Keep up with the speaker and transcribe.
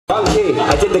Wrong key.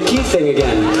 I did the key thing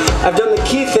again. I've done the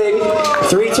key thing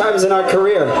 3 times in our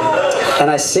career,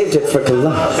 and I saved it for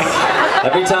Cologne.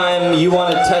 Every time you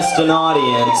want to test an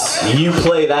audience, you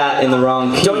play that in the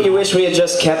wrong key. Don't you wish we had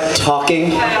just kept talking?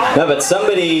 No, but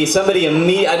somebody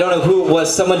I don't know who it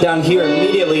was, someone down here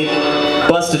immediately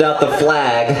busted out the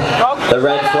flag, the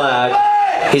red flag.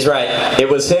 He's right, it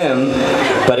was him,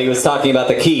 but he was talking about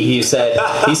the key. He said,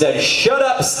 shut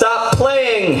up, stop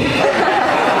playing!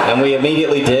 And we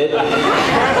immediately did.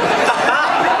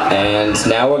 And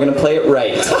now we're gonna play it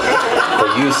right. For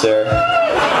you, sir.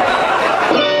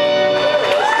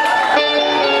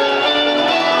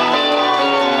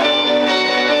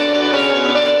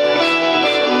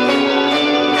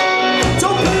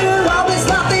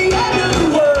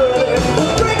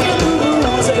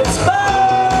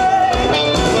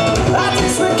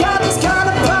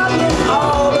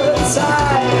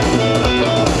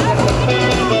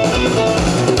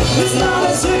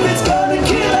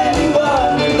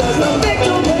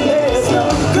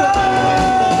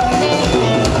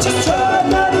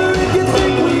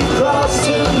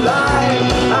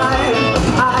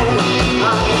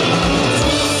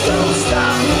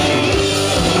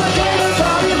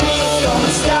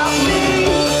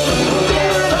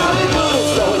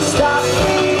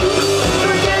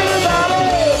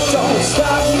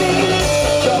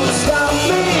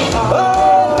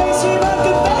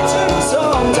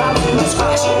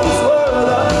 Crashing